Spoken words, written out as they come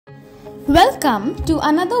Welcome to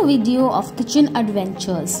another video of Kitchen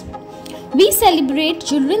Adventures. We celebrate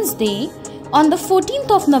Children's Day on the 14th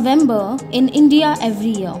of November in India every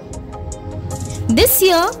year. This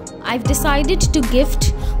year, I've decided to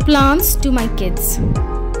gift plants to my kids.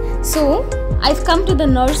 So, I've come to the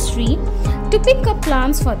nursery to pick up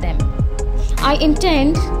plants for them. I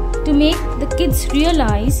intend to make the kids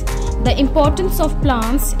realize the importance of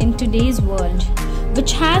plants in today's world,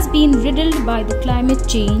 which has been riddled by the climate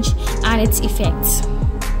change and its effects,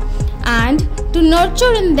 and to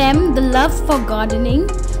nurture in them the love for gardening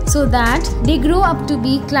so that they grow up to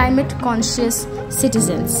be climate conscious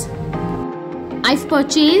citizens. I've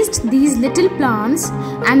purchased these little plants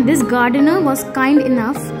and this gardener was kind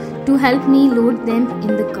enough to help me load them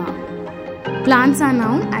in the car. Plants are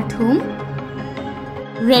now at home,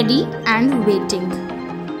 ready and waiting.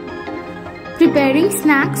 Preparing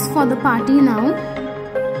snacks for the party now.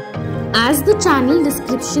 As the channel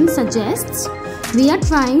description suggests, we are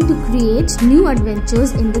trying to create new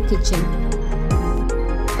adventures in the kitchen.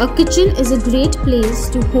 A kitchen is a great place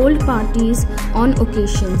to hold parties on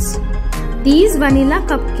occasions. These vanilla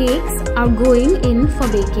cupcakes are going in for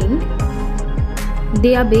baking.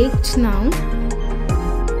 They are baked now,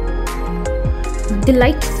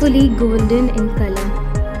 delightfully golden in color.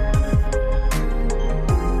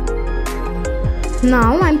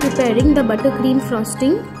 Now I'm preparing the buttercream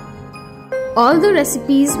frosting. All the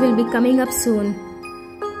recipes will be coming up soon.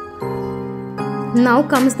 Now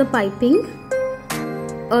comes the piping.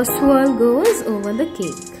 A swirl goes over the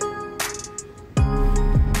cake.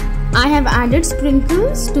 I have added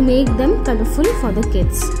sprinkles to make them colorful for the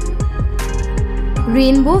kids.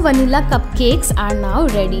 Rainbow vanilla cupcakes are now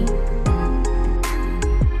ready.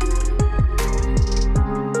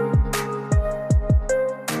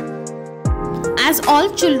 As all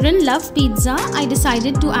children love pizza, I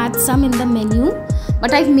decided to add some in the menu,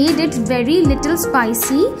 but I've made it very little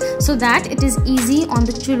spicy so that it is easy on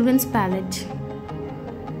the children's palate.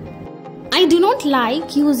 I do not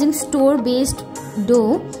like using store-based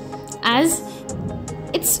dough as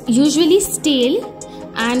it's usually stale,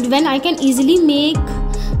 and when I can easily make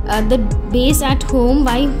the base at home,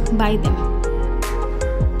 why buy them?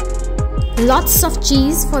 Lots of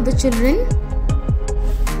cheese for the children.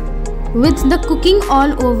 With the cooking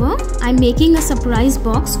all over, I'm making a surprise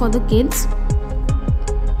box for the kids.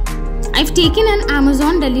 I've taken an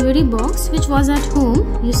Amazon delivery box which was at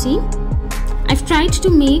home, you see. I've tried to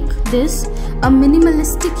make this a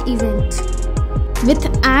minimalistic event with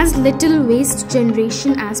as little waste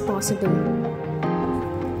generation as possible.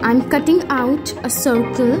 I'm cutting out a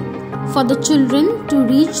circle for the children to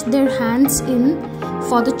reach their hands in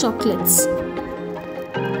for the chocolates.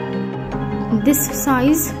 This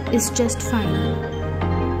size is just fine.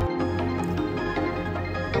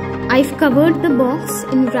 I've covered the box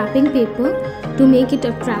in wrapping paper to make it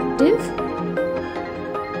attractive.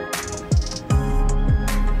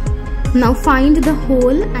 Now find the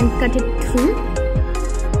hole and cut it through.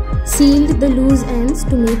 Sealed the loose ends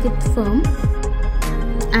to make it firm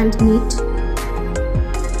and neat.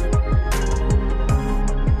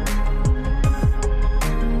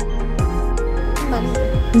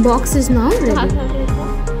 Box is now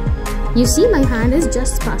ready. You see, my hand is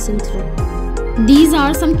just passing through. These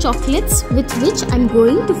are some chocolates with which I'm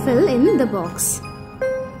going to fill in the box.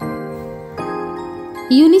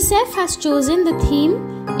 UNICEF has chosen the theme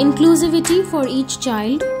Inclusivity for Each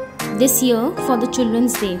Child this year for the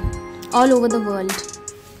Children's Day all over the world.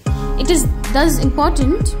 It is thus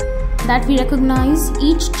important that we recognize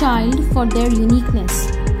each child for their uniqueness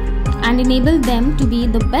and enable them to be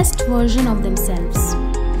the best version of themselves.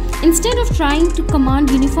 Instead of trying to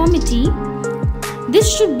command uniformity,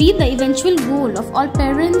 this should be the eventual goal of all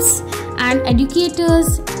parents and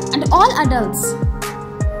educators and all adults.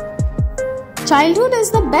 Childhood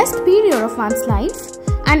is the best period of one's life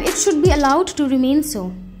and it should be allowed to remain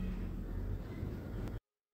so.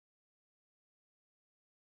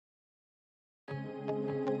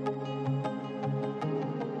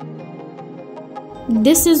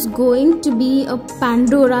 This is going to be a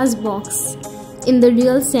Pandora's box in the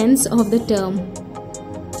real sense of the term.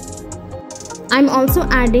 I'm also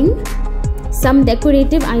adding some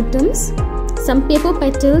decorative items, some paper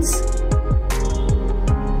petals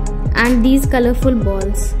and these colorful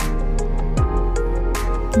balls.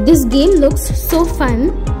 This game looks so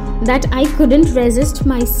fun that I couldn't resist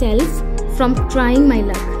myself from trying my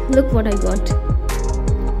luck. Look what I got.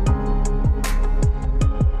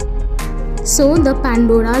 So the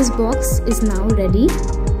Pandora's box is now ready.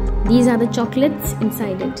 These are the chocolates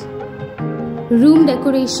inside it. Room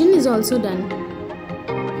decoration is also done.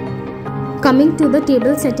 Coming to the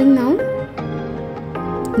table setting now.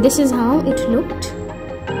 This is how it looked.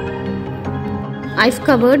 I've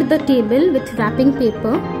covered the table with wrapping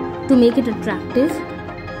paper to make it attractive.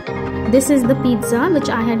 This is the pizza which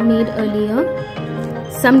I had made earlier.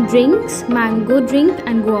 Some drinks, mango drink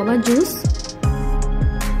and guava juice.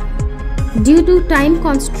 Due to time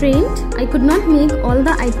constraint, I could not make all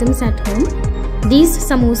the items at home. These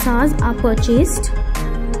samosas are purchased.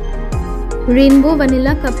 Rainbow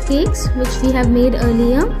vanilla cupcakes which we have made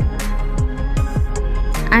earlier.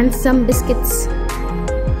 And some biscuits.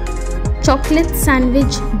 Chocolate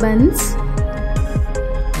sandwich buns.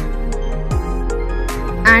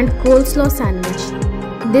 And coleslaw sandwich.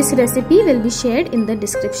 This recipe will be shared in the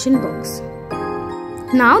description box.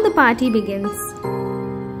 Now the party begins.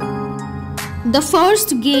 The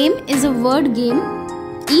first game is a word game.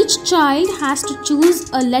 Each child has to choose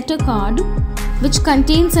a letter card which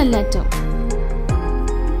contains a letter.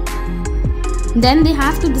 Then they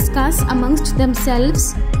have to discuss amongst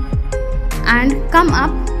themselves and come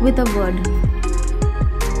up with a word.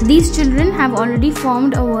 These children have already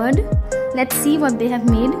formed a word. Let's see what they have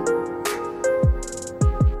made.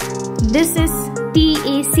 This is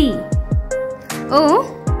TAC. Oh,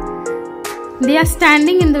 they are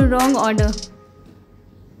standing in the wrong order.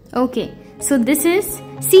 Okay, so this is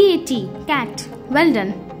CAT, cat. Well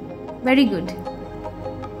done. Very good.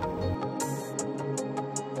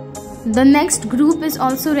 The next group is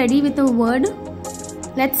also ready with a word.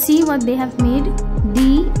 Let's see what they have made.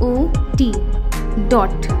 DOT,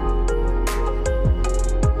 dot.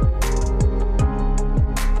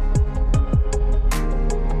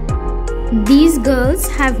 These girls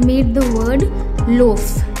have made the word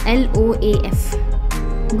loaf, LOAF.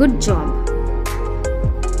 Good job.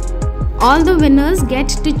 All the winners get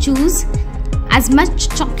to choose as much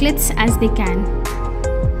chocolates as they can.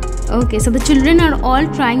 Okay, so the children are all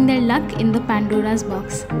trying their luck in the Pandora's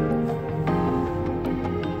box.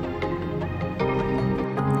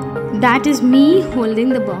 That is me holding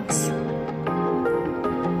the box.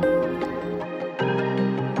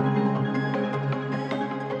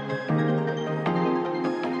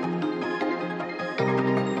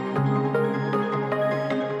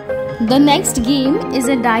 The next game is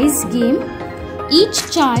a dice game.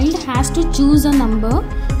 Each child has to choose a number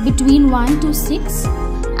between 1 to 6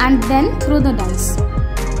 and then throw the dice.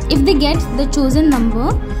 If they get the chosen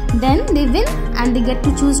number, then they win and they get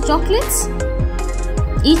to choose chocolates.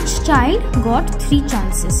 Each child got 3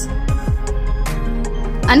 chances.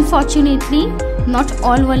 Unfortunately, not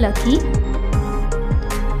all were lucky.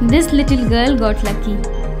 This little girl got lucky.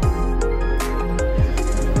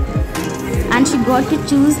 And she got to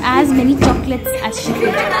choose as many chocolates as she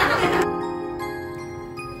could.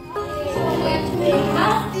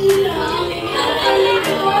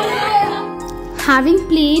 Having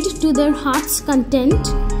played to their heart's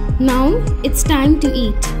content, now it's time to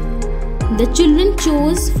eat. The children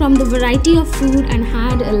chose from the variety of food and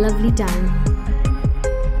had a lovely time.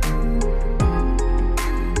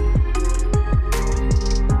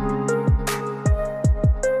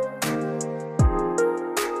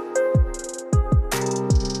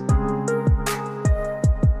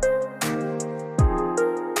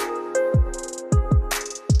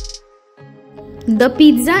 The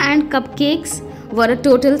pizza and cupcakes were a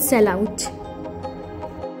total sellout.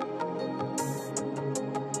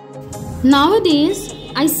 Nowadays,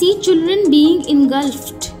 I see children being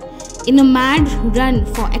engulfed in a mad run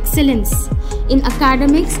for excellence in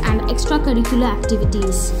academics and extracurricular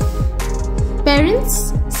activities.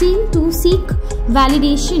 Parents seem to seek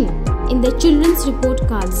validation in their children's report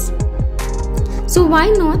cards. So why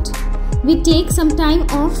not we take some time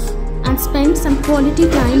off and spend some quality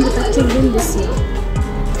time with our children this year.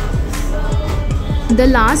 The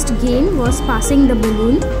last game was passing the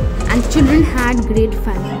balloon and children had great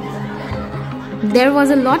fun. There was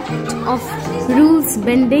a lot of rules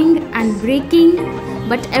bending and breaking,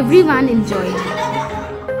 but everyone enjoyed.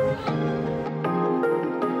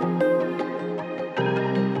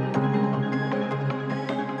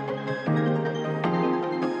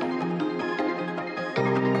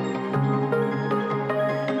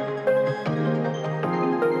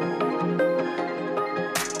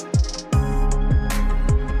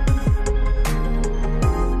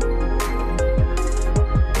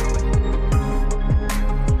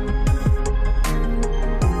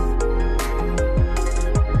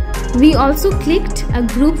 We also clicked a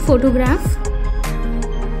group photograph.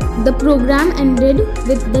 The program ended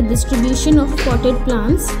with the distribution of potted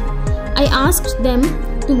plants. I asked them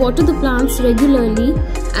to water the plants regularly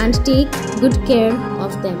and take good care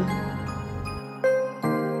of them.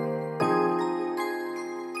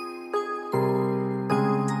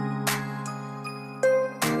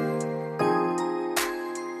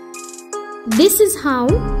 This is how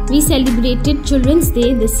we celebrated Children's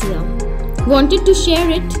Day this year. Wanted to share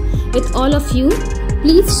it with all of you.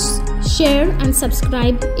 Please share and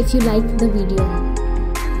subscribe if you like the video.